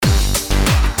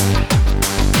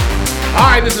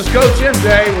This is Coach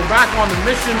MJ. We're back on the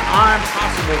Mission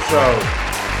Impossible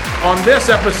show. On this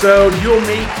episode, you'll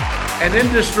meet an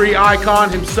industry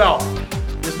icon himself.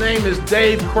 His name is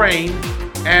Dave Crane,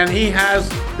 and he has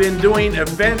been doing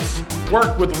events,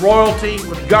 work with royalty,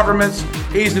 with governments.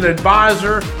 He's an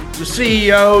advisor to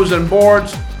CEOs and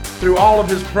boards through all of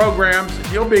his programs.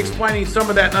 He'll be explaining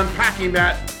some of that and unpacking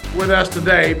that with us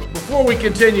today. But before we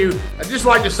continue, I'd just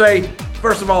like to say,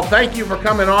 first of all, thank you for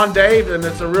coming on, Dave, and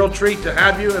it's a real treat to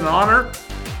have you, an honor.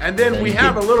 And then we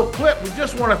have a little clip we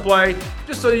just want to play,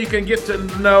 just so you can get to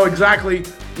know exactly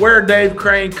where Dave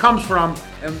Crane comes from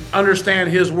and understand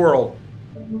his world.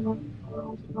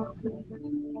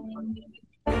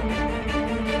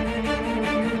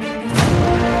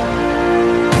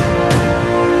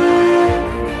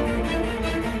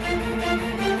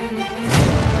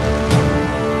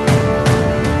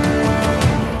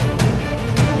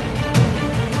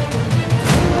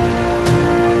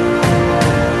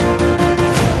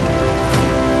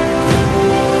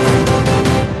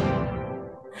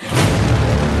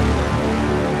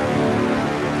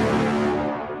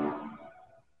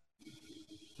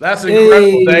 That's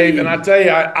incredible, Dave. And I tell you,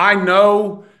 I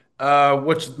know,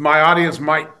 which my audience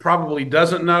might probably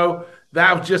doesn't know,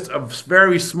 that was just a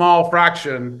very small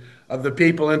fraction of the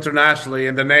people internationally,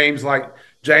 and the names like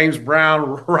James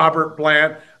Brown, Robert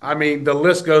Plant. I mean, the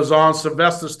list goes on.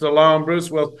 Sylvester Stallone,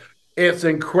 Bruce Willis. It's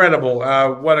incredible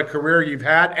what a career you've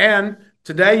had. And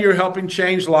today you're helping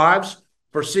change lives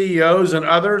for CEOs and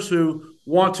others who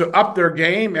want to up their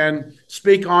game and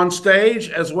speak on stage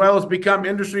as well as become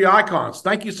industry icons.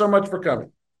 Thank you so much for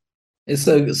coming. It's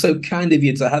so kind of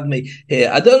you to have me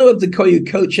here. I don't know if to call you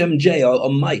Coach MJ or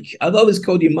Mike. I've always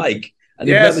called you Mike. And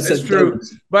yes, it's true. Don't.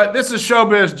 But this is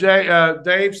showbiz,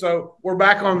 Dave. So we're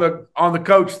back on the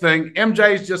coach thing.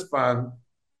 MJ's just fun.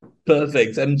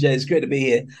 Perfect. MJ, it's great to be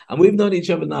here. And we've known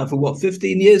each other now for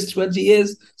 15 years, 20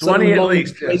 years? 20 at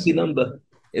least. Crazy yes. Number.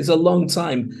 It's a long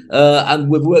time. And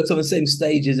we've worked on the same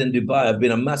stages in Dubai. I've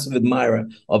been a massive admirer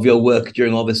of your work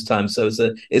during all this time. So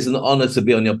it's an honor to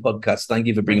be on your podcast. Thank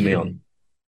you for bringing me on.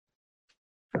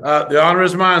 The honor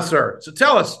is mine, sir. So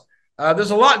tell us,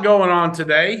 there's a lot going on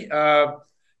today,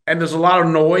 and there's a lot of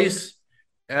noise.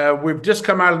 We've just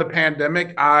come out of the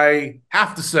pandemic. I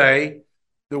have to say,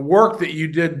 the work that you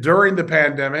did during the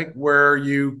pandemic, where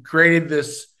you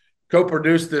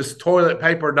co-produced this Toilet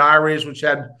Paper Diaries, which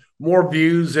had more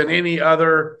views than any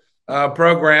other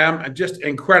program, and just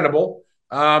incredible.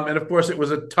 And of course, it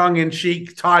was a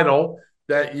tongue-in-cheek title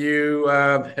that you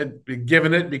had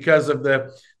given it because of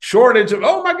the shortage of,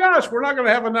 oh my gosh, we're not going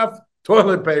to have enough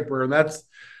toilet paper. And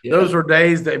those were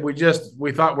days that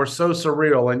we thought were so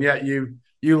surreal. And yet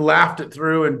you laughed it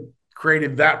through and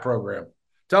created that program.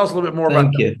 Tell us a little bit more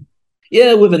about that. Thank you.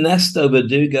 Yeah, with Ernesto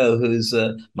Verdugo, who's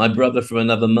my brother from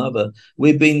another mother.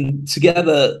 We've been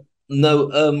together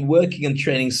working and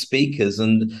training speakers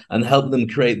and helping them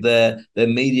create their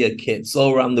media kits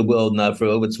all around the world now for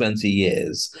over 20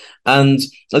 years. And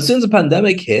as soon as the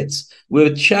pandemic hit, we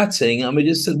were chatting and we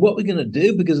just said, what we're going to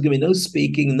do, because there's going to be no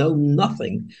speaking, no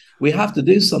nothing. We have to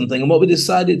do something. And what we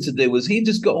decided to do was he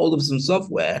just got hold of some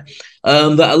software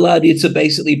that allowed you to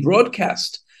basically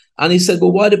broadcast. And he said,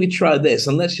 well, why don't we try this?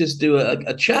 And let's just do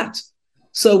a chat.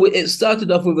 So it started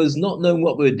off with us not knowing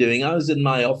what we were doing. I was in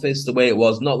my office the way it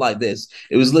was, not like this.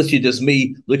 It was literally just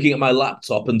me looking at my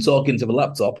laptop and talking to the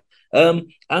laptop. And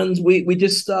we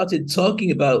just started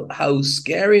talking about how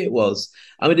scary it was.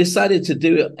 And we decided to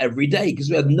do it every day because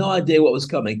we had no idea what was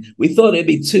coming. We thought it'd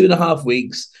be 2.5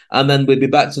 weeks and then we'd be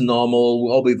back to normal.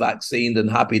 We'll all be vaccinated and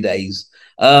happy days.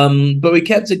 But we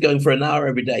kept it going for an hour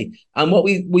every day. And what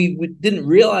we didn't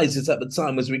realize this at the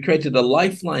time was we created a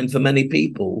lifeline for many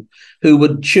people who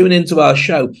would tune into our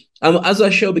show. And as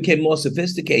our show became more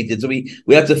sophisticated, so we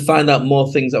had to find out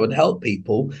more things that would help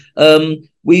people.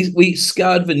 We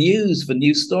scoured the news for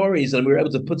news stories, and we were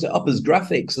able to put it up as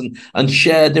graphics and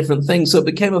share different things. So it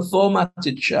became a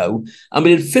formatted show. And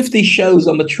we did 50 shows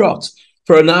on the trot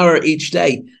for an hour each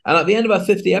day. And at the end of our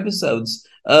 50 episodes,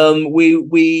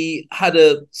 we had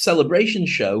a celebration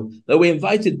show that we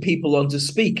invited people on to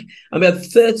speak, and we had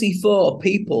 34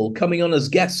 people coming on as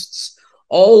guests,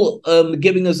 all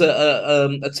giving us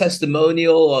a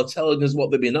testimonial or telling us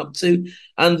what they've been up to.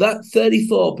 And that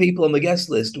 34 people on the guest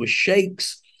list were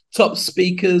sheikhs, top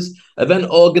speakers, event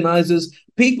organizers,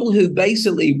 people who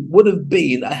basically would have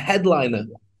been a headliner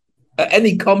at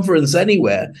any conference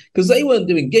anywhere because they weren't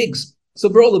doing gigs. So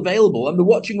they're all available and they're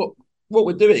watching what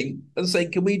we're doing and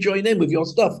saying, can we join in with your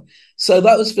stuff? So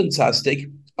that was fantastic.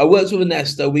 I worked with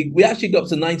Ernesto. We actually got up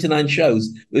to 99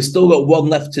 shows. We've still got one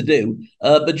left to do.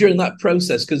 But during that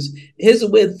process, because here's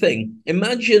a weird thing.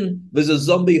 Imagine there's a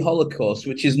zombie holocaust,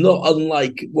 which is not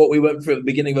unlike what we went through at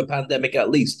the beginning of a pandemic,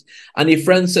 at least. And your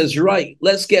friend says, right,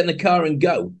 let's get in the car and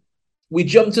go. We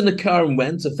jumped in the car and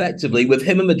went, effectively, with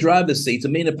him in the driver's seat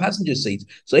and me in the passenger seat.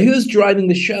 So he was driving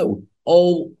the show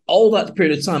all that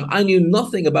period of time. I knew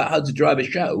nothing about how to drive a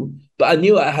show, but I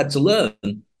knew I had to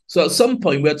learn. So at some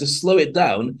point, we had to slow it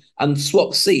down and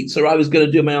swap seats, or I was going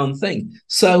to do my own thing.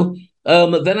 So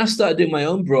then I started doing my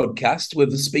own broadcast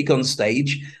with the Speak on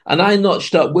Stage, and I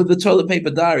notched up with the Toilet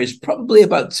Paper Diaries probably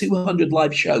about 200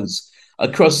 live shows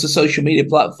across the social media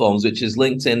platforms, which is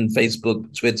LinkedIn,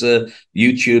 Facebook, Twitter,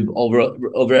 YouTube, all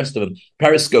the rest of them,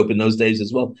 Periscope in those days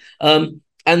as well.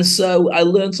 And so I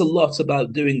learned a lot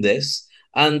about doing this.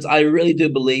 And I really do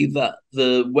believe that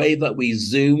the way that we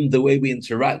Zoom, the way we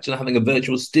interact, and having a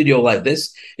virtual studio like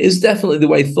this is definitely the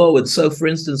way forward. So, for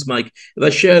instance, Mike, if I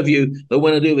share with you that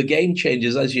when I do the Game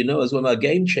Changers, as you know, as one of our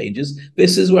Game Changers,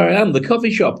 this is where I am, the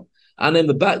coffee shop. And in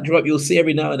the backdrop, you'll see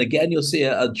every now and again, you'll see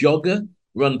a jogger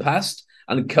run past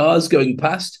and cars going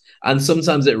past. And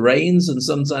sometimes it rains, and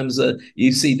sometimes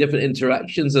you see different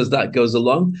interactions as that goes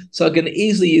along. So I can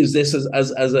easily use this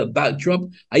as a backdrop.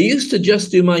 I used to just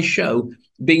do my show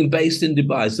being based in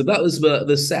Dubai. So that was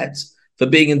the set for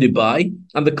being in Dubai.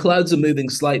 And the clouds are moving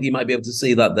slightly. You might be able to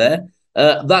see that there.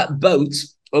 That boat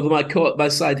over my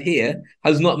side here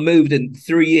has not moved in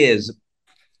 3 years.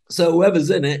 So whoever's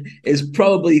in it is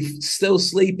probably still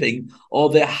sleeping,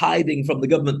 or they're hiding from the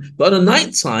government. But on a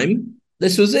night time,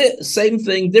 this was it. Same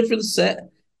thing, different set.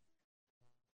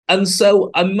 And so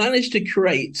I managed to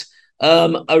create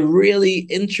a really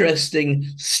interesting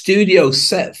studio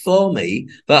set for me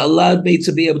that allowed me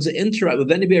to be able to interact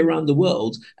with anybody around the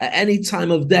world at any time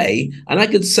of day. And I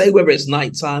could say whether it's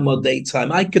nighttime or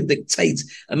daytime. I could dictate.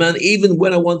 I mean, even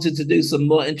when I wanted to do some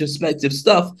more introspective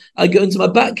stuff, I go into my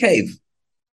bat cave.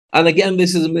 And again,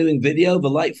 this is a moving video. The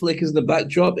light flickers in the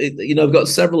backdrop. I've got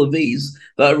several of these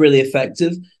that are really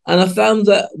effective. And I found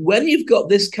that when you've got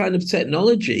this kind of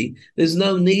technology, there's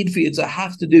no need for you to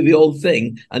have to do the old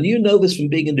thing. And you know this from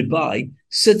being in Dubai,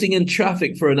 sitting in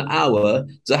traffic for an hour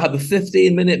to have a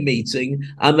 15-minute meeting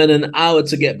and then an hour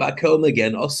to get back home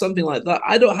again or something like that.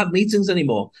 I don't have meetings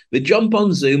anymore. We jump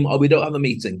on Zoom or we don't have a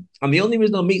meeting. And the only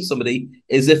reason I'll meet somebody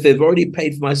is if they've already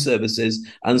paid for my services.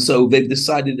 And so they've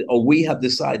decided, or we have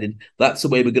decided, that's the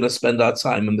way we're going to spend our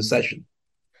time in the session.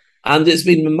 And it's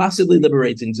been massively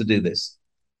liberating to do this.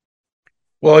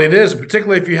 Well, it is,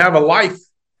 particularly if you have a life,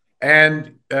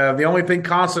 and the only thing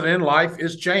constant in life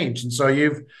is change. And so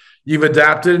you've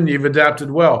adapted, and you've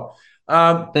adapted well.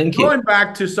 Thank you. Going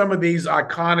back to some of these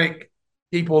iconic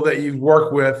people that you've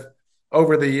worked with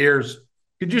over the years,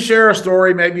 could you share a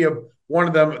story, maybe of one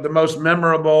of the most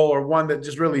memorable, or one that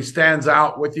just really stands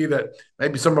out with you that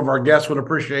maybe some of our guests would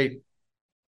appreciate?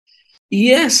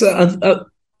 Yes,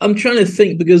 I'm trying to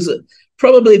think, because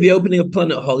probably the opening of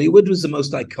Planet Hollywood was the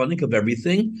most iconic of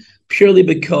everything, purely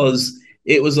because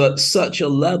it was at such a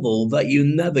level that you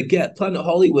never get. Planet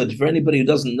Hollywood, for anybody who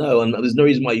doesn't know, and there's no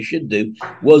reason why you should do,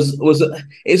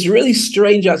 it's really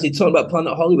strange actually talking about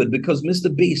Planet Hollywood, because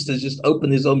Mr. Beast has just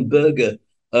opened his own burger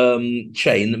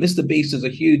chain. Mr. Beast is a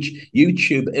huge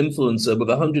YouTube influencer with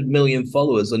 100 million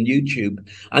followers on YouTube,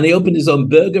 and he opened his own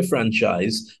burger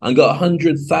franchise and got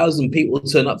 100,000 people to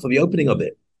turn up for the opening of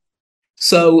it.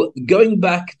 So going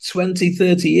back 20,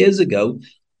 30 years ago,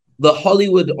 the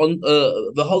Hollywood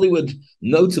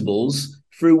notables,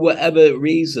 through whatever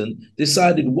reason,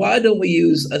 decided, why don't we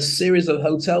use a series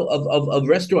of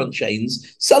restaurant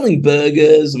chains selling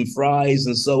burgers and fries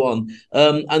and so on,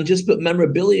 and just put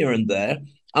memorabilia in there.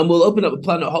 And we'll open up a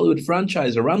Planet Hollywood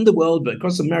franchise around the world, but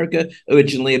across America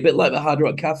originally, a bit like the Hard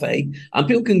Rock Cafe. And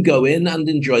people can go in and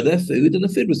enjoy their food, and the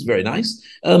food was very nice.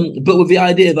 But with the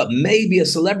idea that maybe a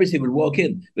celebrity would walk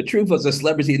in. The truth was, a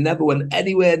celebrity never went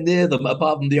anywhere near them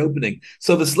apart from the opening.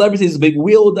 So the celebrities have been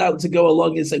wheeled out to go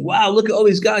along and say, wow, look at all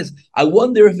these guys. I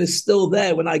wonder if it's still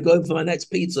there when I go in for my next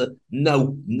pizza.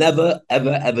 No, never,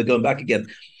 ever, ever going back again.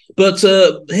 But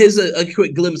here's a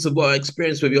quick glimpse of what I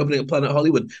experienced with the opening of Planet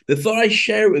Hollywood. Before I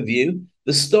share it with you,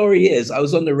 the story is, I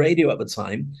was on the radio at the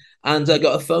time, and I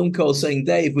got a phone call saying,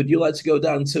 Dave, would you like to go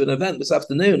down to an event this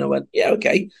afternoon? I went, yeah,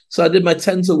 okay. So I did my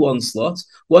 10 to 1 slot.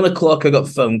 1 o'clock, I got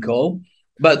a phone call.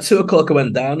 About 2 o'clock, I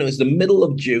went down. It was the middle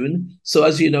of June. So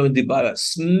as you know, in Dubai,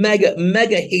 it's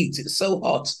mega heat. It's so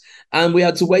hot. And we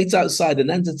had to wait outside and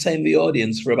entertain the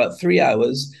audience for about 3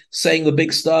 hours, saying the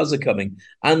big stars are coming.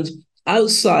 And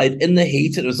outside in the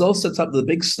heat. And it was all set up with a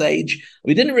big stage.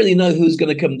 We didn't really know who was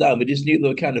going to come down. We just knew they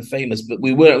were kind of famous, but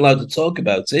we weren't allowed to talk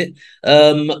about it.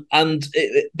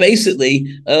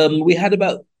 Basically, we had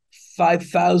about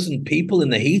 5,000 people in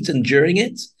the heat and during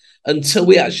it, until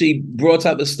we actually brought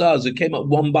out the stars who came up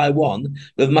one by one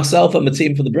with myself and my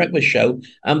team for the breakfast show.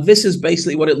 And this is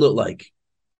basically what it looked like.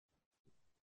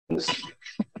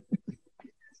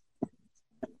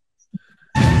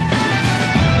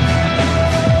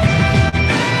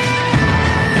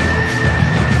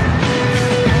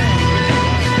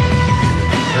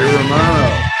 Romano.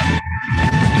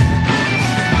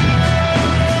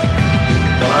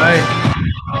 Bye.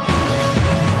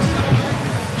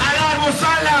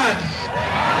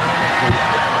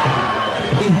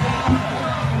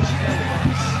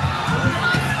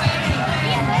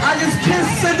 I just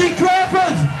kissed Cindy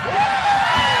Crawford.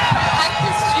 I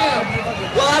kissed you.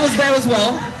 Well, I was there as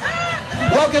well.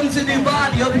 Welcome to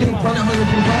Dubai, the opening Planet Hollywood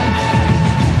Dubai.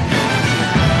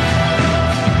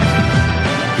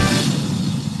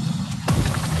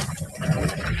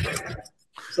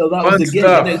 So that was the gig.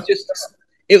 And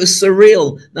it was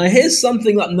surreal. Now, here's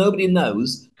something that nobody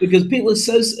knows, because people are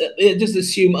just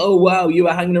assume, oh, wow, you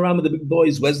were hanging around with the big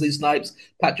boys, Wesley Snipes,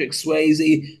 Patrick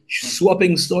Swayze,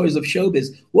 swapping stories of showbiz.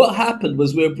 What happened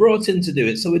was we were brought in to do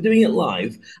it. So we're doing it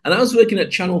live. And I was working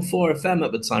at Channel 4 FM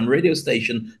at the time, radio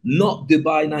station, not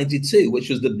Dubai 92, which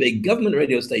was the big government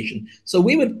radio station. So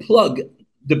we would plug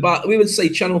we would say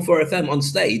Channel 4 FM on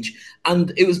stage,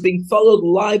 and it was being followed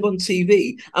live on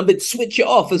TV, and they'd switch it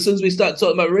off as soon as we start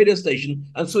talking about radio station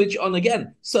and switch it on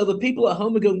again. So the people at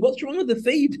home are going, what's wrong with the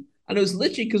feed? And it was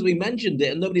literally because we mentioned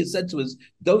it and nobody had said to us,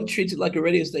 don't treat it like a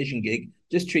radio station gig,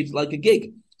 just treat it like a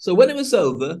gig. So when it was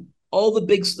over, all the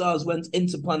big stars went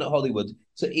into Planet Hollywood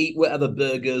to eat whatever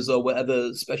burgers or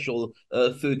whatever special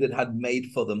food that had made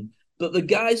for them. But the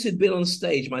guys who'd been on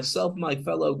stage, myself and my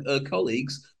fellow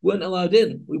colleagues, weren't allowed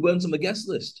in. We weren't on the guest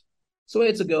list. So I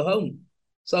had to go home.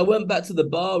 So I went back to the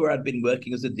bar where I'd been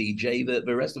working as a DJ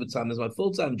the rest of the time as my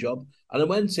full-time job. And I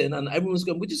went in and everyone was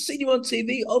going, we just seen you on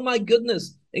TV. Oh, my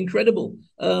goodness. Incredible,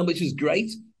 which was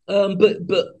great. But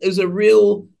it was a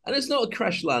real, and it's not a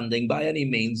crash landing by any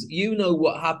means. You know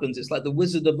what happens. It's like the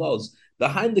Wizard of Oz.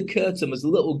 Behind the curtain was a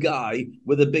little guy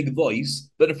with a big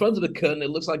voice, but in front of the curtain, it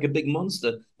looks like a big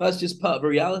monster. That's just part of the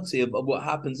reality of what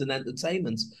happens in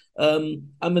entertainment. And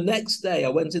the next day, I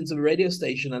went into the radio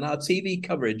station, and our TV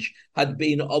coverage had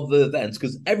been of the events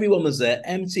because everyone was there,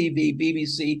 MTV,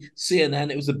 BBC,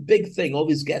 CNN. It was a big thing, all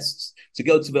these guests to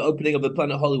go to the opening of the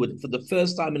Planet Hollywood for the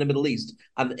first time in the Middle East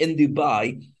and in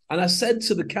Dubai. And I said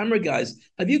to the camera guys,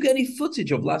 have you got any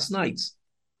footage of last night?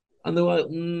 And they were like,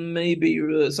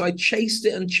 maybe. So I chased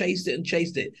it and chased it and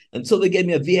chased it until they gave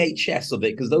me a VHS of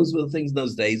it, because those were the things in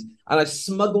those days. And I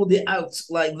smuggled it out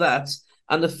like that.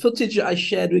 And the footage that I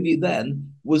shared with you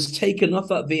then was taken off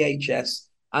that VHS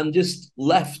and just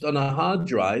left on a hard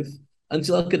drive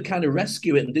until I could kind of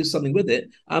rescue it and do something with it.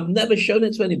 I've never shown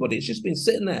it to anybody. It's just been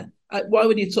sitting there. Why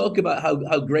would you talk about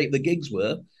how great the gigs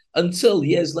were until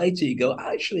years later you go,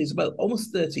 actually, it's about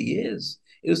almost 30 years.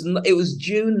 It was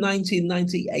June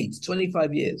 1998,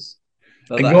 25 years.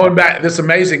 And going back, that's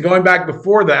amazing. Going back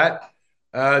before that,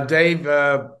 Dave,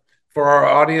 for our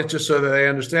audience, just so that they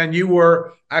understand, you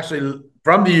were actually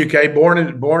from the UK, born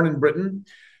in Britain,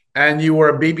 and you were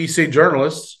a BBC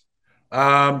journalist.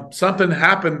 Something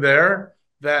happened there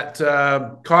that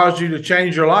caused you to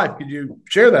change your life. Could you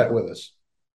share that with us?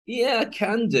 Yeah, I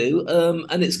can do.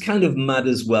 And it's kind of mad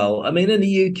as well. I mean, in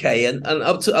the UK, and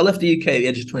I left the UK at the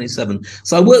age of 27.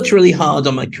 So I worked really hard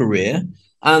on my career,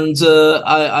 and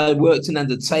I worked in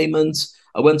entertainment.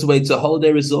 I went away to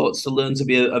holiday resorts to learn to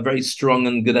be a very strong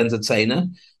and good entertainer.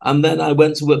 And then I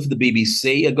went to work for the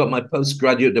BBC. I got my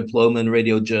postgraduate diploma in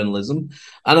radio journalism.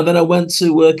 And then I went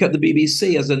to work at the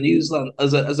BBC as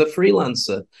a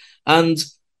freelancer. And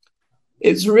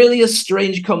it's really a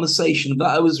strange conversation that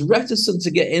I was reticent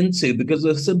to get into because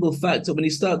of the simple fact that when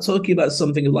you start talking about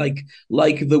something like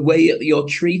the way you're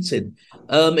treated,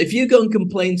 if you go and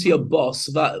complain to your boss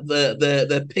that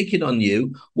they're picking on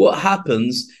you, what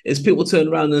happens is people turn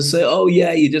around and say, oh,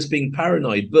 yeah, you're just being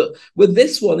paranoid. But with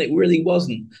this one, it really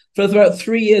wasn't. For about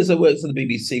 3 years, I worked for the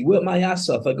BBC, worked my ass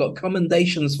off. I got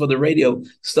commendations for the radio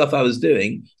stuff I was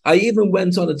doing. I even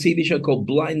went on a TV show called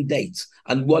Blind Date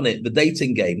and won it, the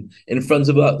dating game, in front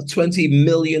of about 20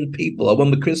 million people. I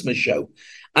won the Christmas show.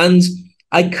 And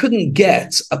I couldn't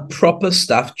get a proper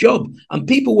staff job. And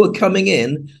people were coming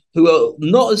in who are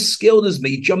not as skilled as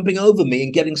me, jumping over me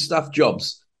and getting staff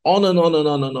jobs. On and on and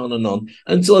on and on and on.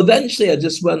 Until eventually I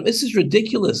just went, this is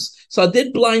ridiculous. So I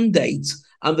did Blind Date.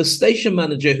 And the station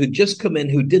manager who'd just come in,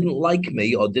 who didn't like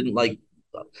me or didn't like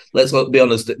let's be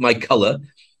honest, my color,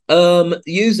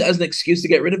 used it as an excuse to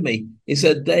get rid of me. He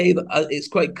said, Dave, it's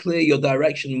quite clear your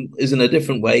direction is in a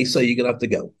different way, so you're going to have to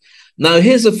go. Now,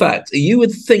 here's a fact. You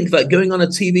would think that going on a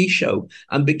TV show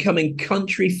and becoming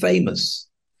country famous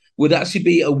would actually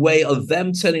be a way of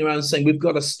them turning around and saying, we've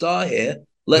got a star here.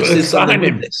 Let's do something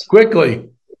with this. Quickly.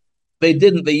 They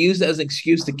didn't. They used it as an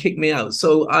excuse to kick me out.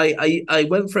 So I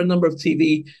went for a number of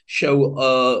TV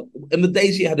show. In the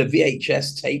days you had a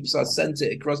VHS tape, so I sent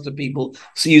it across to people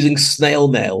using snail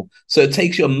mail. So it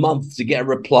takes you a month to get a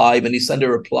reply. Then you send a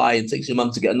reply. It takes you a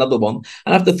month to get another one.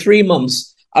 And after 3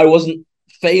 months, I wasn't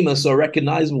famous or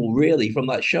recognizable really from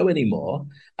that show anymore.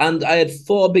 And I had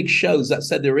 4 big shows that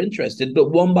said they were interested,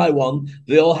 but one by one,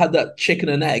 they all had that chicken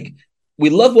and egg. We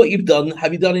love what you've done.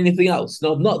 Have you done anything else?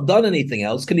 No, I've not done anything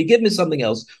else. Can you give me something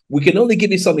else? We can only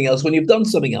give you something else when you've done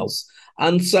something else.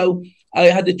 And so I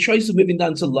had the choice of moving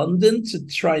down to London to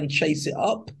try and chase it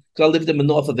up, because I lived in the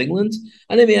north of England.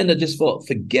 And in the end, I just thought,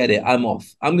 forget it. I'm off.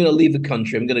 I'm going to leave the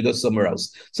country. I'm going to go somewhere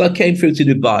else. So I came through to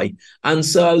Dubai. And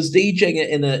so I was DJing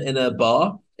in a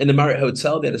bar in the Marriott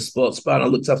Hotel. They had a sports bar, and I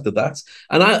looked after that.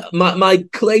 And my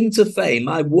claim to fame,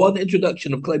 my one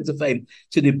introduction of claim to fame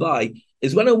to Dubai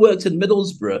is when I worked in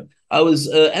Middlesbrough. I was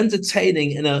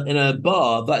entertaining in a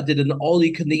bar that did an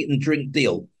all-you-can-eat and drink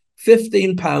deal.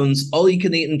 £15, all you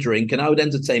can eat and drink, and I would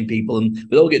entertain people, and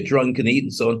we'd all get drunk and eat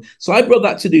and so on. So I brought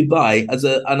that to Dubai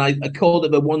and I called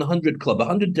it the 100 Club,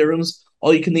 100 dirhams,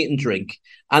 all you can eat and drink.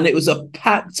 And it was a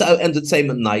packed out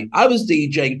entertainment night. I was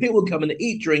DJing, people would come and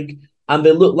eat, drink, and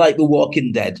they looked like The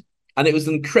Walking Dead. And it was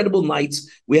an incredible night.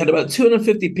 We had about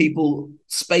 250 people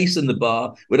space in the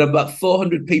bar. We'd have about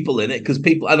 400 people in it, because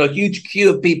people had a huge queue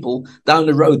of people down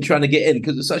the road trying to get in,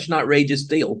 because it's such an outrageous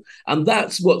deal. And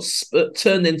that's what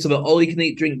turned into the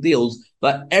all-you-can-eat drink deals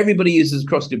that everybody uses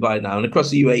across Dubai now and across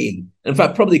the UAE. In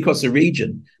fact, probably across the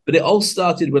region. But it all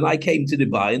started when I came to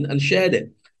Dubai and shared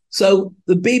it. So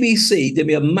the BBC did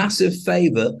me a massive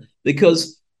favor,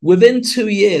 because within 2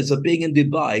 years of being in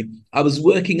Dubai, I was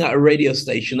working at a radio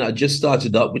station that had just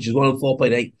started up, which is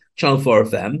 104.8 Channel 4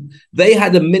 FM. They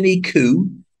had a mini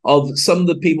coup of some of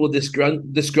the people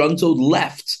disgruntled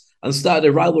left and started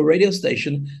a rival radio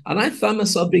station. And I found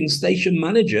myself being station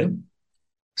manager,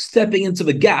 stepping into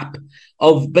the gap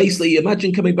of basically,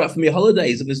 imagine coming back from your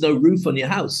holidays and there's no roof on your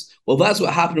house. Well, that's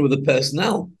what happened with the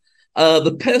personnel.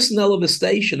 The personnel of the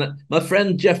station, my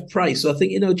friend Jeff Price, so I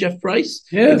think you know Jeff Price?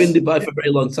 Yes. He's been in Dubai for a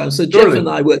very long time. So Surely. Jeff and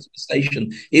I worked at the station.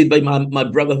 He'd been my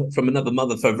brother from another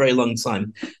mother for a very long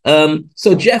time.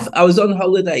 So Jeff, I was on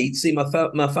holiday to see my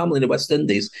family in the West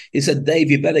Indies. He said, Dave,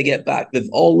 you better get back. They've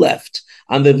all left.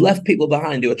 And they've left people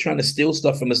behind who are trying to steal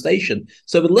stuff from the station.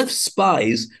 So they left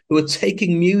spies who are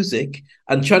taking music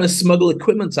and trying to smuggle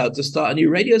equipment out to start a new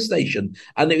radio station.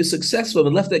 And it was successful,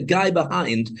 and left a guy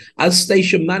behind as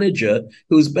station manager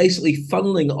who was basically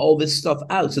funneling all this stuff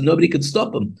out, and nobody could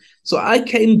stop him. So I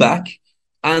came back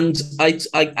and I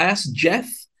asked Jeff,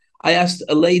 I asked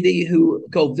a lady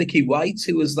called Vicky White,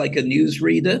 who was like a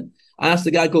newsreader. I asked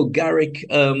a guy called Garrick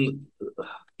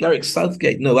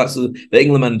Southgate. No, that's the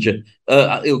England manager.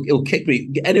 He'll kick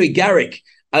me. Anyway, Garrick.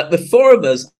 The 4 of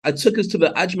us, I took us to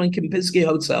the Ajman Kempinski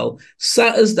Hotel,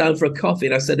 sat us down for a coffee,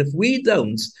 and I said, if we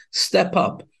don't step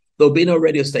up, there'll be no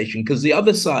radio station, because the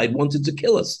other side wanted to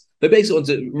kill us. They basically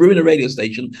wanted to ruin a radio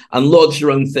station and launch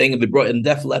their own thing, and they brought in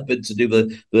Def Leppard to do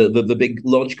the big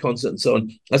launch concert and so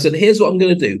on. I said, here's what I'm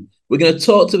going to do. We're going to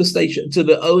talk to the station, to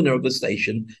the owner of the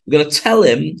station. We're going to tell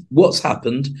him what's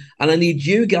happened, and I need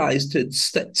you guys to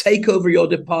take over your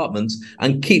department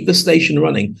and keep the station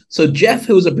running. So Jeff,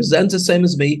 who was a presenter, same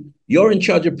as me, you're in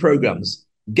charge of programs.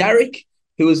 Garrick,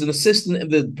 who is an assistant in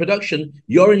the production,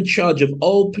 you're in charge of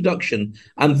all production.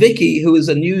 And Vicky, who is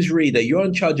a newsreader, you're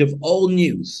in charge of all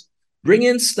news. Bring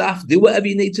in staff, do whatever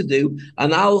you need to do,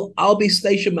 and I'll be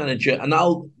station manager, and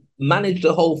I'll manage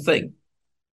the whole thing.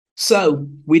 So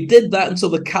we did that until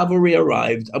the cavalry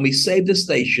arrived, and we saved the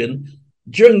station.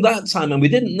 During that time, and we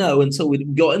didn't know until we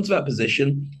got into that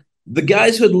position, the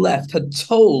guys who had left had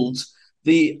told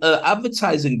the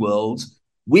advertising world,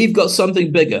 we've got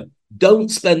something bigger.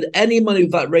 Don't spend any money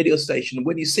with that radio station.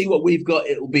 When you see what we've got,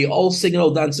 it will be all singing,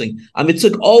 all dancing. And we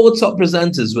took all the top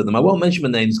presenters with them. I won't mention my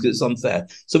names because it's unfair.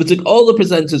 So we took all the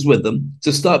presenters with them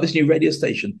to start this new radio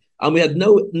station. And we had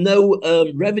no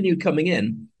revenue coming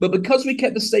in. But because we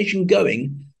kept the station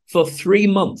going for 3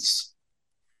 months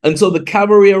until the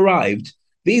cavalry arrived,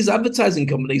 these advertising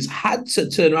companies had to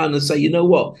turn around and say, you know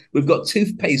what, we've got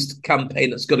toothpaste campaign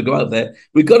that's got to go out there.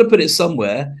 We've got to put it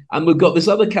somewhere. And we've got this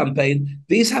other campaign.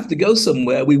 These have to go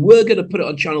somewhere. We were going to put it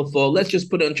on Channel 4. Let's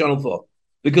just put it on Channel 4.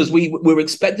 because we were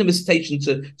expecting the station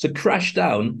to crash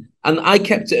down, and I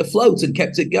kept it afloat and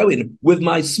kept it going with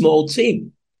my small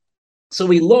team. So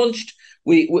we launched.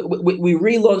 We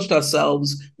relaunched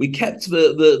ourselves. We kept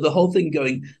the whole thing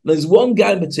going. There's one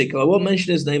guy in particular. I won't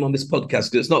mention his name on this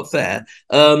podcast because it's not fair.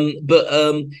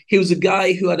 But he was a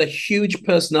guy who had a huge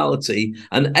personality,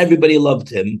 and everybody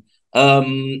loved him.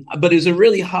 But he was a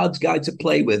really hard guy to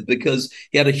play with because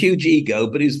he had a huge ego,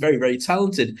 but he was very, very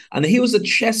talented. And he was a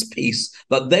chess piece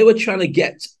that they were trying to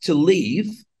get to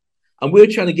leave, and we were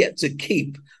trying to get to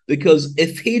keep. Because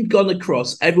if he'd gone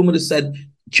across, everyone would have said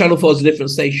Channel 4 is a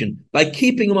different station. By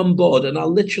keeping him on board, and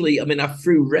I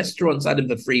threw restaurants at him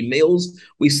for free meals.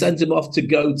 We sent him off to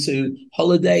go to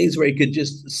holidays where he could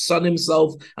just sun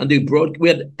himself and do We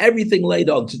had everything laid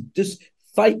on to just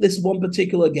fight this one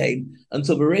particular game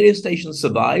until the radio station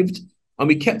survived, and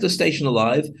we kept the station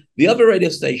alive. The other radio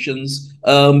stations,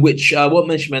 which I won't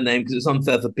mention their name because it's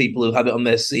unfair for people who have it on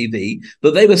their CV,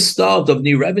 but they were starved of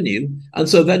new revenue, and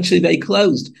so eventually they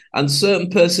closed. And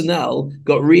certain personnel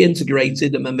got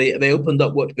reintegrated, and then they opened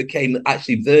up what became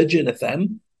actually Virgin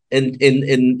FM in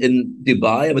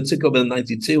Dubai, and we took over in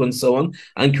 '92 and so on,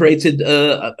 and created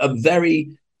a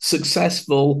very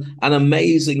successful and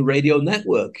amazing radio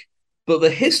network. But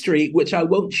the history, which I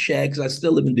won't share because I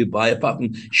still live in Dubai, apart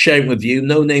from sharing with you,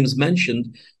 no names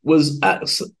mentioned, was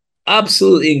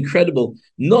absolutely incredible.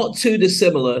 Not too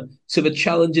dissimilar to the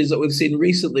challenges that we've seen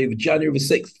recently with January the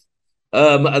 6th,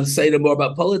 and say no more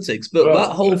about politics. But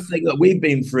that whole thing that we've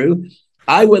been through,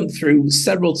 I went through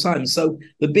several times. So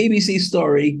the BBC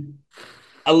story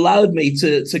allowed me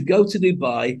to go to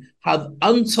Dubai, have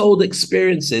untold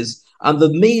experiences. And the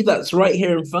me that's right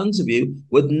here in front of you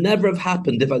would never have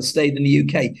happened if I'd stayed in the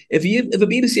UK. If the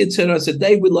BBC had turned around and said,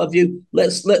 Dave, we love you,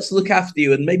 let's look after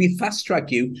you and maybe fast track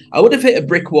you, I would have hit a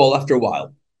brick wall after a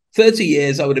while. 30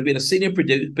 years, I would have been a senior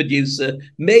producer,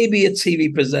 maybe a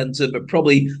TV presenter, but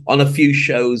probably on a few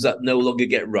shows that no longer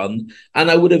get run. And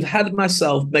I would have had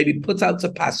myself maybe put out to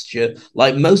pasture,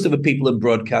 like most of the people in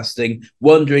broadcasting,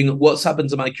 wondering what's happened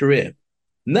to my career.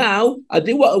 Now, I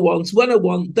do what I want, when I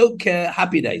want, don't care,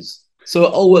 happy days. So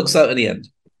it all works out in the end.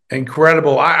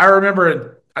 Incredible. I remember in,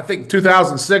 I think,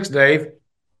 2006, Dave,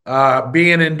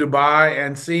 being in Dubai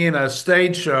and seeing a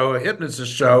stage show, a hypnosis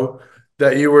show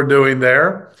that you were doing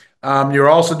there. You were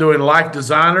also doing Life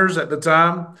Designers at the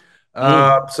time.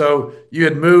 So you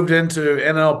had moved into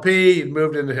NLP, you'd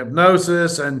moved into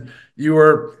hypnosis, and you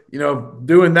were,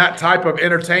 doing that type of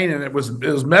entertaining. It was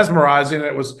mesmerizing.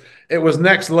 It was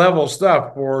next level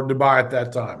stuff for Dubai at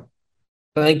that time.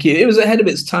 Thank you. It was ahead of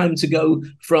its time to go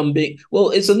from being,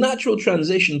 it's a natural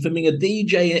transition from being a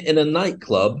DJ in a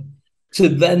nightclub to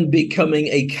then becoming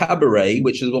a cabaret,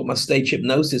 which is what my stage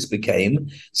hypnosis became.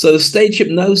 So stage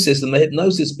hypnosis and the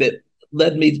hypnosis bit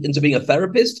led me into being a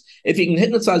therapist. If you can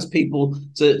hypnotize people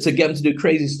to get them to do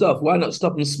crazy stuff, why not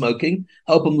stop them smoking,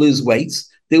 help them lose weight,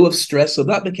 deal with stress? So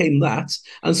that became that.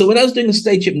 And so when I was doing a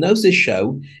stage hypnosis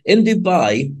show in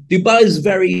Dubai, Dubai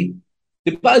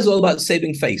is all about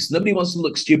saving face. Nobody wants to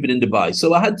look stupid in Dubai.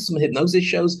 So I had some hypnosis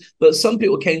shows, but some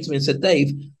people came to me and said,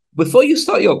 Dave, before you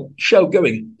start your show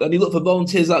going and you look for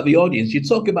volunteers out of the audience, you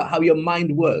talk about how your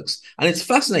mind works. And it's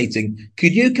fascinating.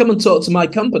 Could you come and talk to my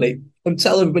company and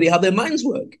tell everybody how their minds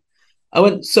work? I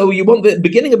went, so you want the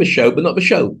beginning of a show, but not the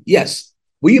show? Yes.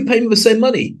 Will you pay me the same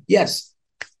money? Yes.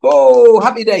 Oh,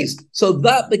 happy days. So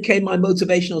that became my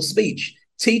motivational speech,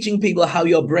 teaching people how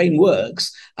your brain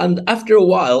works. And after a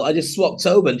while, I just swapped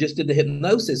over and just did the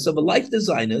hypnosis. So the Life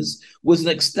Designers was an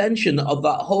extension of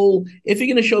that whole, if you're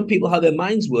going to show people how their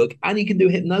minds work and you can do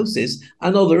hypnosis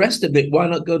and all the rest of it, why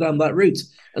not go down that route?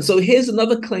 And so here's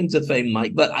another claim to fame,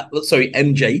 Mike,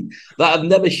 MJ, that I've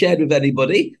never shared with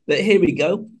anybody, but here we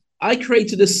go. I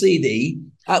created a CD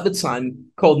at the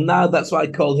time called Now That's What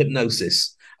I Call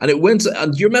Hypnosis. And it went,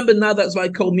 and do you remember Now That's What I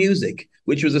Call Music,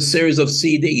 which was a series of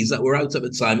CDs that were out at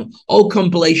the time, all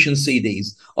compilation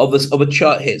CDs of a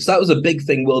chart hits. That was a big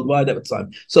thing worldwide at the time.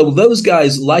 So those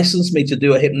guys licensed me to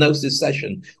do a hypnosis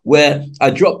session where I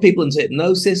dropped people into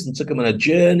hypnosis and took them on a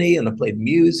journey, and I played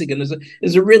music, and it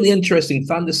was a really interesting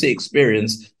fantasy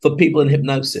experience for people in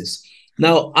hypnosis.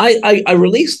 Now, I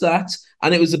released that,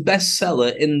 and it was a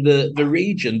bestseller in the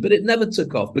region, but it never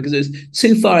took off because it was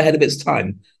too far ahead of its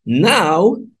time.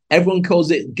 Now, everyone calls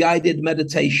it guided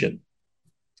meditation.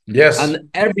 Yes. And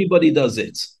everybody does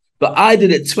it. But I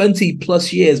did it 20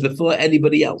 plus years before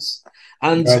anybody else.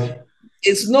 And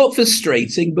it's not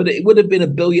frustrating, but it would have been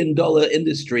 $1 billion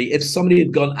industry if somebody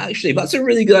had gone, actually, that's a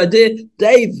really good idea.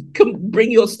 Dave, come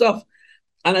bring your stuff.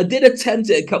 And I did attempt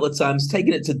it a couple of times,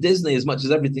 taking it to Disney as much as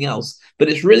everything else. But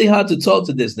it's really hard to talk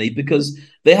to Disney because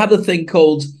they have a thing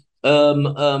called I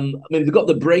mean, they've got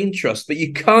the brain trust, but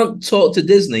you can't talk to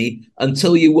Disney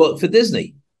until you work for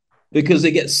Disney, because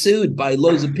they get sued by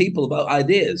loads of people about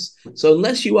ideas. So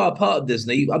unless you are part of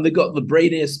Disney and they've got the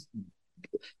brainiest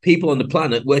people on the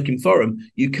planet working for them,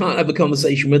 you can't have a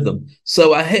conversation with them.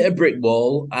 So I hit a brick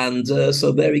wall, and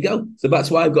so there we go. So that's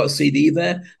why I've got a CD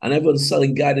there, and everyone's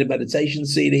selling guided meditation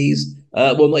CDs.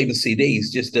 Well, not even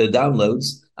CDs, just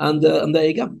downloads, and there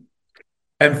you go.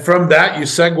 And from that, you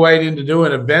segued into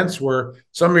doing events where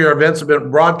some of your events have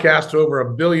been broadcast to over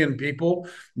 1 billion people.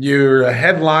 You're a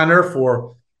headliner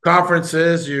for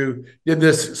conferences. You did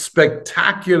this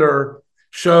spectacular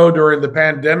show during the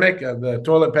pandemic, the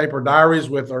Toilet Paper Diaries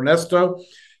with Ernesto.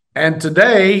 And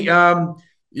today,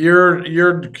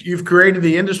 you've created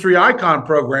the Industry Icon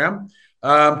program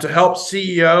to help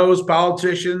CEOs,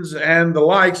 politicians, and the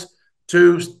likes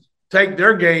to take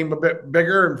their game a bit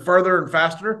bigger and further and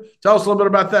faster. Tell us a little bit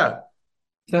about that.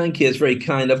 Thank you. It's very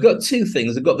kind. I've got two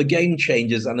things. I've got the Game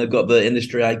Changers and I've got the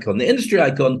Industry Icon. The Industry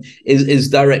Icon is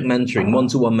direct mentoring,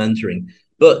 one-to-one mentoring.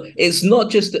 But it's not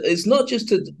just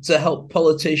to help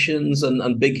politicians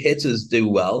and big hitters do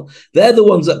well. They're the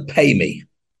ones that pay me.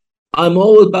 I'm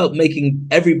all about making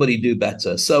everybody do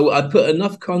better. So I put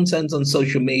enough content on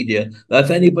social media that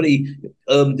if anybody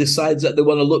decides that they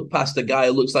want to look past a guy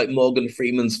who looks like Morgan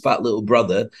Freeman's fat little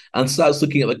brother and starts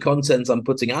looking at the content I'm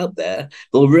putting out there,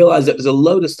 they'll realize that there's a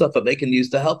load of stuff that they can use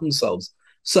to help themselves.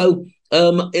 So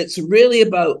it's really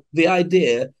about the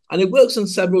idea, and it works on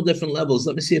several different levels.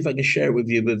 Let me see if I can share it with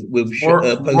you with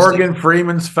Morgan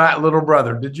Freeman's fat little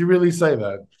brother. Did you really say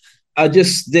that? I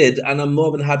just did, and I'm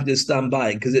more than happy to stand by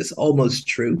it because it's almost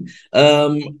true.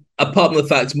 Apart from the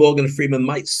fact Morgan Freeman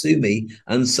might sue me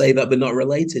and say that we're not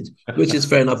related, which is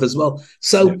fair enough as well.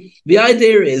 So the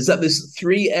idea is that there's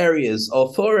 3 areas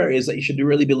or 4 areas that you should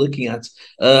really be looking at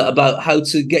about how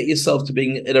to get yourself to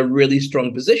being in a really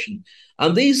strong position.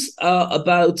 And these are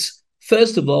about,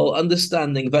 first of all,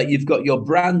 understanding that you've got your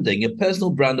branding, your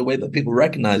personal brand, the way that people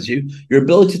recognize you, your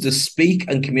ability to speak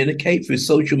and communicate through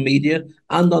social media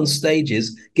and on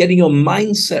stages, getting your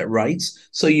mindset right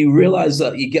so you realize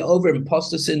that you get over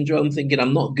imposter syndrome, thinking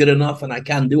I'm not good enough and I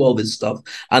can't do all this stuff,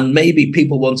 and maybe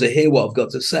people want to hear what I've got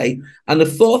to say. And the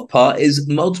 4th part is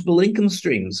multiple income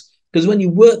streams. Because when you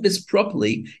work this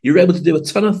properly, you're able to do a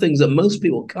ton of things that most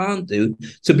people can't do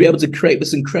to be able to create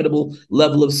this incredible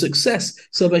level of success.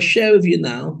 So if I share with you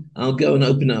now, I'll go and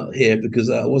open it here because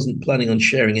I wasn't planning on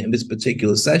sharing it in this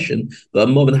particular session, but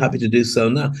I'm more than happy to do so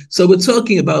now. So we're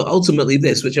talking about ultimately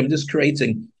this, which I'm just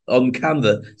creating on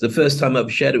Canva. It's the first time I've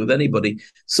shared it with anybody.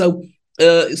 So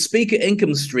speaker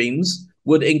income streams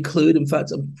would include, in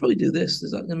fact, I'll probably do this.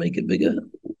 Is that going to make it bigger?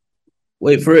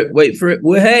 Wait for it.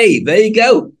 Well, hey, there you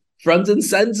go. Front and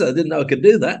center. I didn't know I could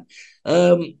do that.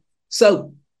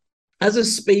 So as a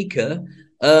speaker,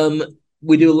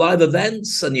 we do live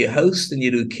events and you host and you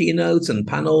do keynotes and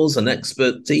panels and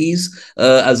expertise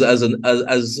as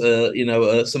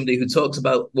somebody who talks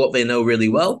about what they know really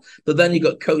well. But then you've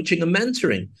got coaching and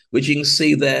mentoring, which you can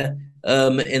see there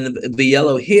in the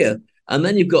yellow here. And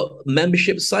then you've got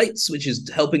membership sites, which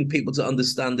is helping people to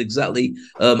understand exactly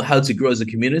how to grow as a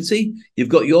community. You've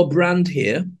got your brand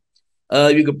here.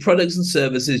 You've got products and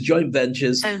services, joint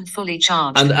ventures, Phone fully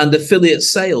charged, and affiliate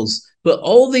sales. But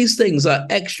all these things are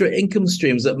extra income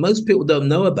streams that most people don't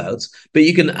know about, but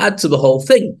you can add to the whole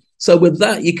thing. So with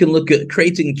that, you can look at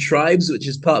creating tribes, which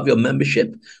is part of your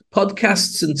membership,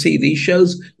 podcasts and TV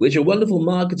shows, which are wonderful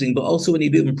marketing, but also when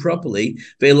you do them properly,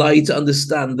 they allow you to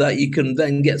understand that you can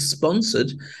then get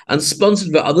sponsored and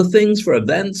sponsored for other things, for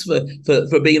events,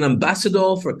 for being an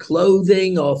ambassador, for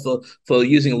clothing, or for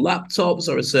using laptops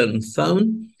or a certain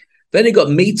phone. Then you've got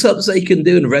meetups that you can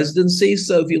do in residencies.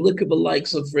 So if you look at the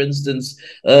likes of, for instance,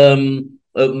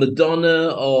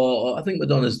 Madonna, or I think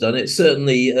Madonna's done it.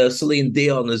 Certainly Celine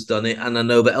Dion has done it. And I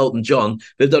know that Elton John,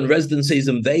 they've done residencies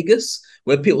in Vegas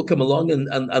where people come along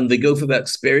and they go for that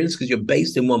experience because you're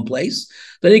based in one place.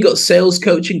 Then you got sales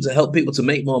coaching to help people to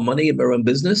make more money in their own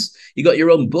business. You got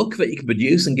your own book that you can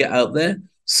produce and get out there.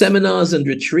 Seminars and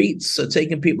retreats, so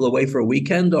taking people away for a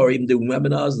weekend or even doing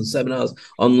webinars and seminars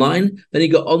online. Then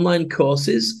you've got online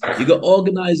courses. You've got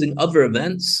organizing other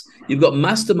events. You've got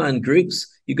mastermind groups.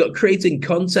 You've got creating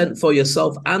content for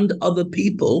yourself and other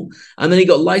people. And then you've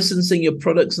got licensing your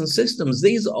products and systems.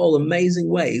 These are all amazing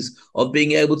ways of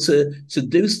being able to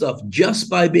do stuff just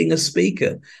by being a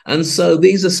speaker. And so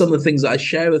these are some of the things that I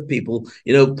share with people.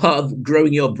 You know, part of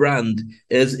growing your brand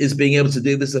is being able to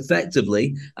do this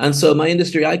effectively. And so my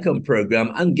Industry Icon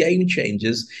program and Game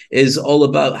Changers is all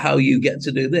about how you get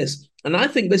to do this. And I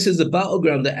think this is a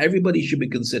battleground that everybody should be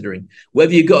considering.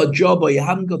 Whether you got a job or you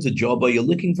haven't got a job or you're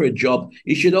looking for a job,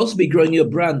 you should also be growing your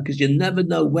brand because you never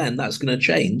know when that's going to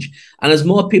change. And as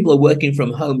more people are working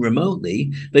from home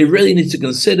remotely, they really need to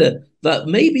consider that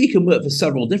maybe you can work for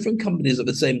several different companies at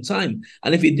the same time.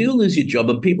 And if you do lose your job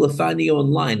and people are finding you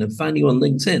online and finding you on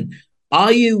LinkedIn,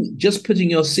 are you just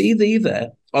putting your CV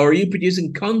there? Or are you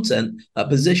producing content that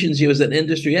positions you as an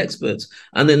industry expert?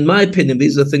 And in my opinion,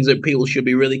 these are things that people should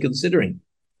be really considering.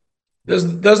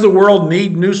 Does the world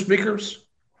need new speakers?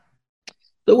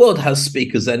 The world has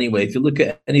speakers anyway. If you look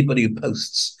at anybody who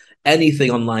posts anything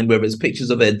online, whether it's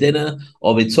pictures of their dinner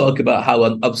or they talk about how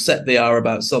upset they are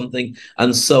about something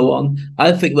and so on,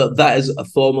 I think that that is a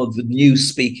form of new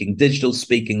speaking, digital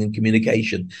speaking and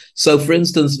communication. So, for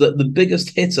instance, the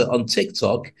biggest hitter on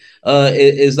TikTok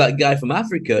is that guy from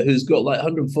Africa who's got like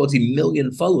 140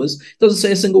 million followers, doesn't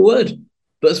say a single word.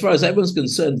 But as far as everyone's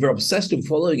concerned, they're obsessed with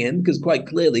following him because quite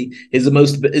clearly is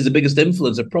the biggest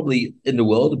influencer probably in the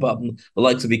world, apart from the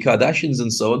likes of the Kardashians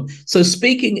and so on. So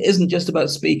speaking isn't just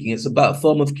about speaking; it's about a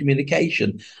form of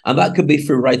communication, and that could be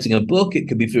through writing a book, it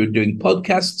could be through doing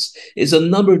podcasts. It's a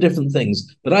number of different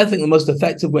things. But I think the most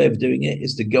effective way of doing it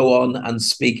is to go on and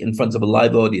speak in front of a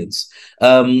live audience.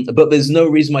 But there's no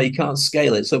reason why you can't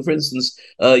scale it. So, for instance,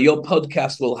 your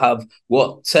podcast will have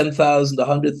 10,000,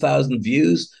 100,000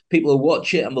 views. People will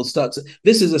watch it and they'll start to.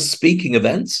 This is a speaking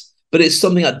event, but it's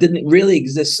something that didn't really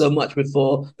exist so much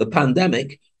before the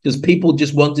pandemic because people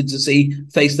just wanted to see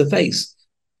face to face.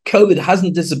 COVID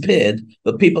hasn't disappeared,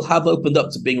 but people have opened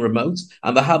up to being remote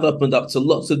and they have opened up to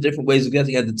lots of different ways of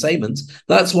getting entertainment.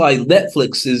 That's why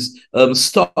Netflix's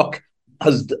stock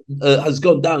has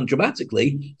gone down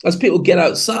dramatically as people get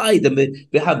outside and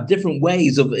they have different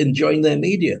ways of enjoying their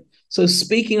media. So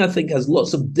speaking, I think, has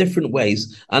lots of different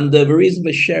ways. And the reason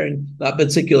for sharing that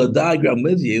particular diagram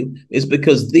with you is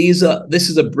because this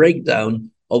is a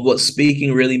breakdown of what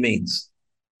speaking really means.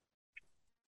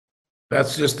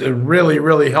 That's just really,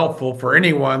 really helpful for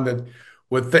anyone that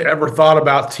would ever thought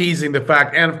about teasing the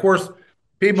fact. And of course,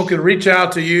 people can reach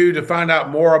out to you to find out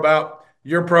more about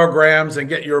your programs and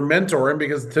get your mentoring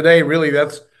because today, really,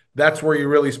 that's where you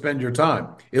really spend your time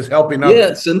is helping others. Yeah,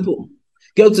 it's simple.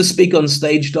 Go to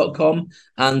speakonstage.com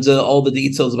and all the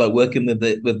details about working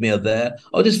with me are there.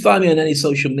 Or just find me on any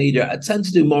social media. I tend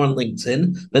to do more on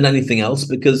LinkedIn than anything else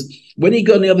because when you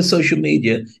go on the other social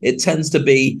media, it tends to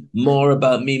be more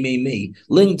about me.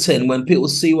 LinkedIn, when people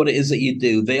see what it is that you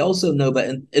do, they also know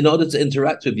that in order to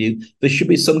interact with you, there should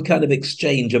be some kind of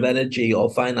exchange of energy or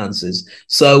finances.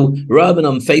 So rather than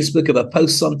on Facebook, if I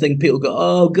post something, people go,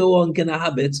 oh, go on, can I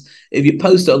have it? If you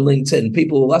post it on LinkedIn,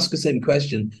 people will ask the same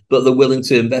question, but they're willing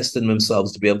to invest in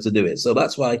themselves to be able to do it. So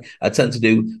that's why I tend to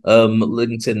do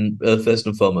LinkedIn first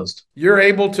and foremost. You're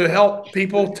able to help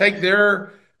people take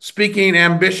their speaking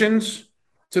ambitions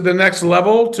to the next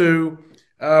level to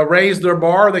raise their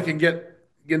bar. They can get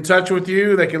in touch with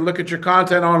you. They can look at your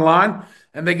content online,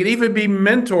 and they can even be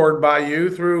mentored by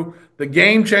you through the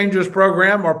Game Changers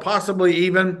program or possibly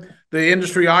even the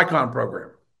Industry Icon program.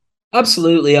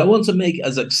 Absolutely. I want to make it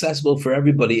as accessible for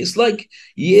everybody. It's like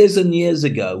years and years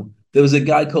ago, there was a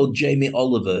guy called Jamie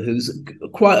Oliver, who's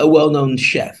quite a well-known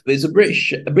chef, but he's a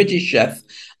British chef,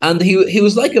 and he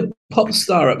was like a pop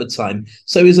star at the time.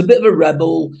 So he was a bit of a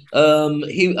rebel.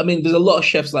 There's a lot of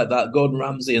chefs like that, Gordon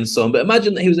Ramsay and so on. But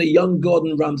imagine that he was a young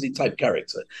Gordon Ramsay type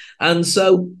character, and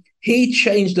so he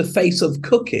changed the face of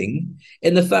cooking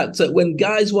in the fact that when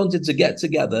guys wanted to get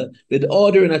together, they'd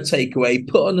order in a takeaway,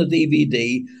 put on a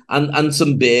DVD and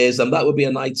some beers, and that would be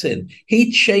a night in.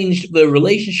 He changed the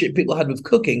relationship people had with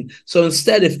cooking. So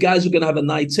instead, if guys were going to have a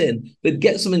night in, they'd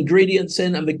get some ingredients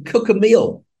in and they'd cook a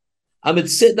meal. And we'd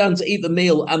sit down to eat the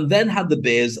meal and then have the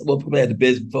beers. Well, probably had the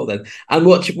beers before then, and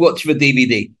watch the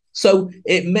DVD. So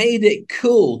it made it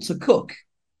cool to cook.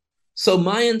 So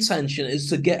my intention is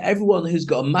to get everyone who's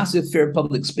got a massive fear of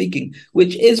public speaking,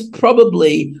 which is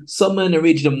probably somewhere in the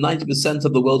region of 90%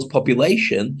 of the world's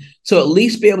population, to at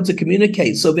least be able to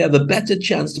communicate so they have a better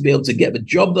chance to be able to get the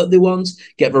job that they want,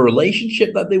 get the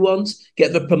relationship that they want,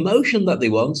 get the promotion that they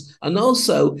want, and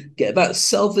also get that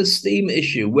self-esteem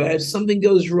issue where if something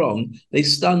goes wrong, they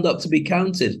stand up to be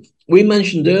counted. We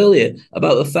mentioned earlier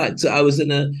about the fact that I was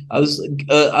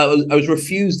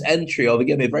refused entry, or they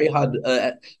gave me a very hard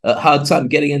time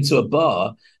getting into a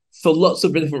bar for lots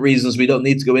of different reasons we don't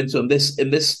need to go into in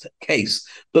this case.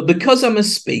 But because I'm a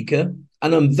speaker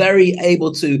and I'm very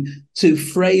able to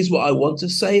phrase what I want to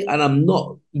say, and I'm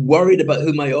not worried about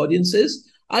who my audience is,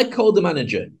 I called the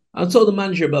manager I told the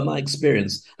manager about my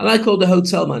experience, and I called the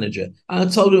hotel manager, and I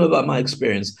told him about my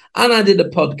experience, and I did a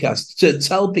podcast to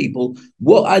tell people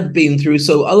what I'd been through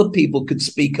so other people could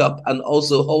speak up and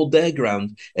also hold their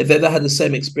ground if they ever had the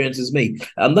same experience as me.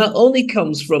 And that only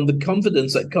comes from the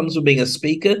confidence that comes from being a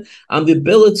speaker and the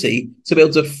ability to be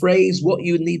able to phrase what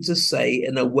you need to say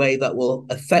in a way that will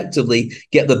effectively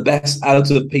get the best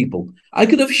out of people. I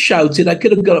could have shouted, I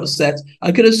could have got upset,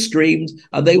 I could have screamed,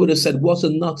 and they would have said, "What a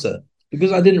nutter."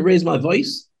 Because I didn't raise my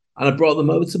voice, and I brought them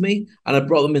over to me, and I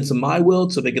brought them into my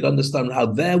world so they could understand how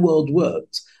their world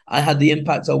worked. I had the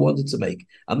impact I wanted to make.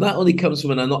 And that only comes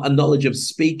from a knowledge of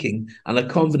speaking and a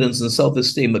confidence and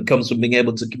self-esteem that comes from being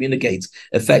able to communicate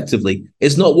effectively.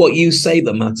 It's not what you say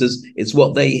that matters, it's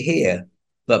what they hear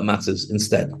that matters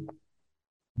instead.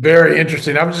 Very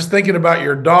interesting. I was just thinking about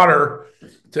your daughter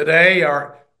today.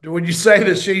 Or would you say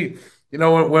that she...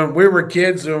 when we were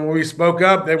kids and when we spoke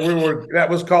up, that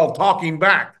was called talking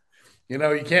back. You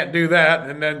can't do that.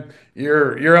 And then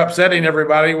you're upsetting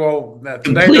everybody. Well,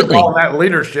 today they're calling that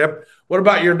leadership. What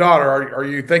about your daughter? Are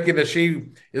you thinking that she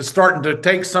is starting to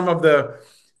take some of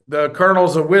the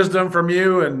kernels of wisdom from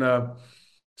you and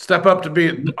step up to be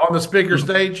on the speaker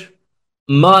stage?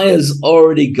 Maya's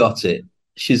already got it.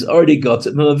 She's already got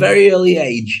it from a very early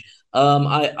age.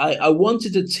 I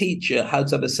wanted to teach her how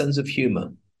to have a sense of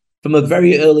humor from a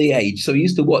very early age. So we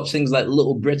used to watch things like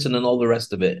Little Britain and all the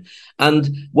rest of it. And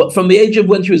from the age of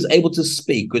when she was able to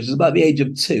speak, which is about the age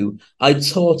of 2, I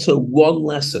taught her one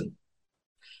lesson.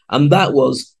 And that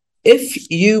was, if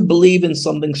you believe in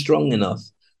something strong enough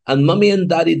and mummy and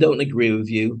daddy don't agree with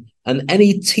you and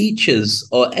any teachers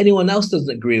or anyone else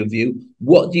doesn't agree with you,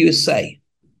 what do you say?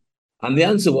 And the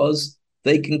answer was,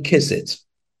 they can kiss it.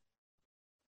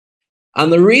 And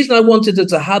the reason I wanted her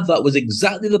to have that was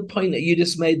exactly the point that you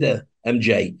just made there,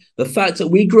 MJ. The fact that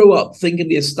we grew up thinking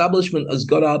the establishment has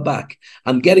got our back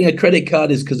and getting a credit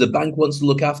card is because the bank wants to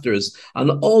look after us.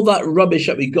 And all that rubbish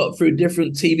that we got through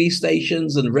different TV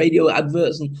stations and radio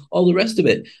adverts and all the rest of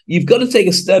it. You've got to take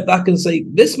a step back and say,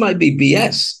 this might be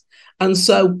BS. And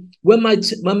so when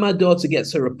my daughter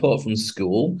gets her report from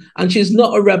school, and she's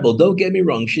not a rebel, don't get me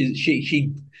wrong,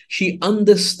 she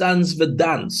understands the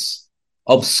dance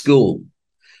of school.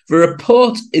 The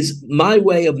report is my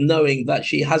way of knowing that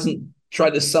she hasn't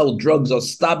tried to sell drugs or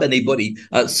stab anybody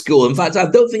at school. In fact, I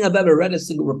don't think I've ever read a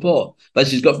single report that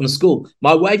she's got from school.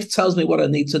 My wife tells me what I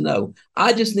need to know.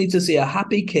 I just need to see a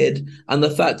happy kid and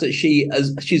the fact that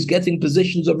she's getting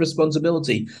positions of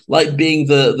responsibility, like being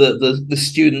the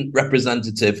student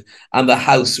representative and the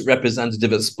house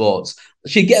representative at sports.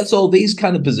 She gets all these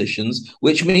kind of positions,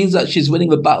 which means that she's winning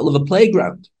the battle of a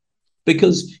playground.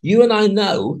 Because you and I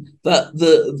know that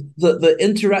the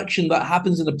interaction that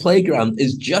happens in a playground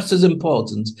is just as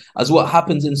important as what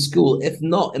happens in school, if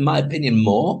not, in my opinion,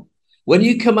 more. When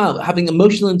you come out having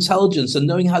emotional intelligence and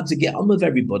knowing how to get on with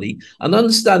everybody and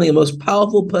understanding the most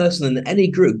powerful person in any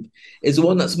group is the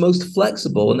one that's most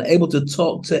flexible and able to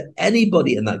talk to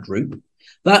anybody in that group,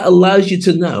 that allows you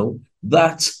to know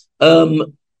that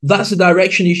that's the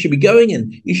direction you should be going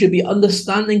in. You should be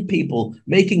understanding people,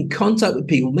 making contact with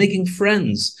people, making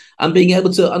friends, and being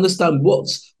able to understand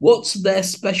what's their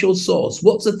special sauce,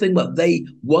 what's the thing that they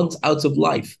want out of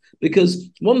life. Because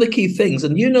one of the key things,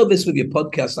 and you know this with your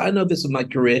podcast, I know this with my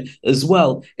career as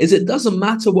well, is it doesn't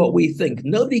matter what we think.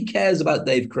 Nobody cares about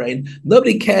Dave Crane.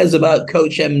 Nobody cares about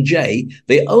Coach MJ.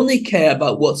 They only care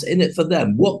about what's in it for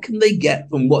them. What can they get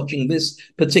from watching this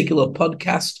particular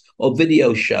podcast or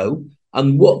video show?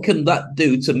 And what can that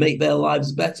do to make their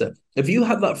lives better? If you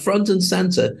have that front and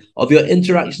center of your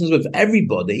interactions with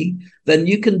everybody, then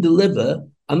you can deliver.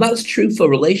 And that's true for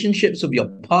relationships with your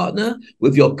partner,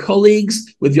 with your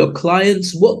colleagues, with your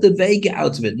clients. What do they get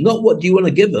out of it? Not what do you want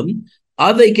to give them.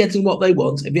 Are they getting what they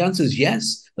want? If the answer is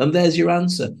yes, then there's your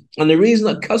answer. And the reason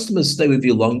that customers stay with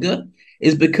you longer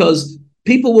is because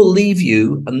people will leave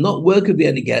you and not work with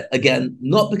you again,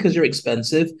 not because you're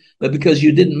expensive, but because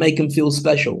you didn't make them feel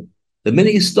special. The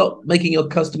minute you stop making your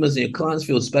customers and your clients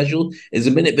feel special is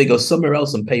the minute they go somewhere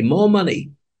else and pay more money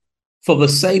for the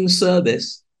same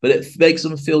service, but it makes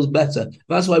them feel better.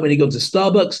 That's why when you go to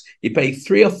Starbucks, you pay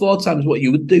 3 or 4 times what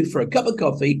you would do for a cup of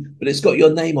coffee, but it's got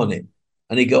your name on it.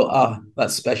 And you go,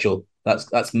 that's special.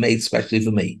 That's made specially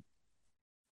for me.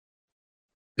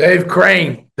 Dave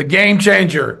Crane, the game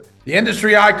changer, the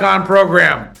industry icon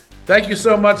program. Thank you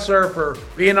so much, sir, for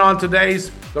being on today's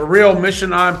The Real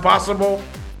Mission Impossible.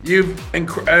 You've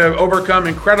overcome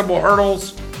incredible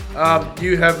hurdles.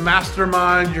 You have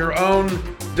masterminded your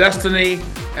own destiny,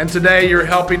 and today you're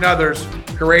helping others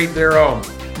create their own.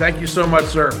 Thank you so much,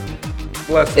 sir.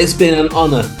 Bless. It's been an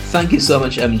honor. Thank you so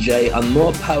much, MJ, and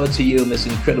more power to you in this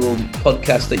incredible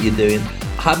podcast that you're doing.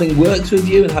 Having worked with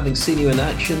you and having seen you in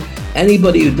action,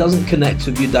 anybody who doesn't connect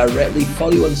with you directly,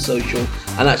 follow you on social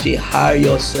and actually hire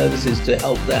your services to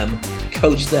help them,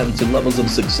 coach them to levels of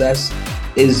success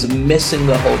is missing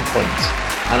the whole point.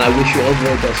 And I wish you all the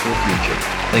very best for the future.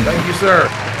 Thank you. Thank you,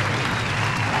 sir.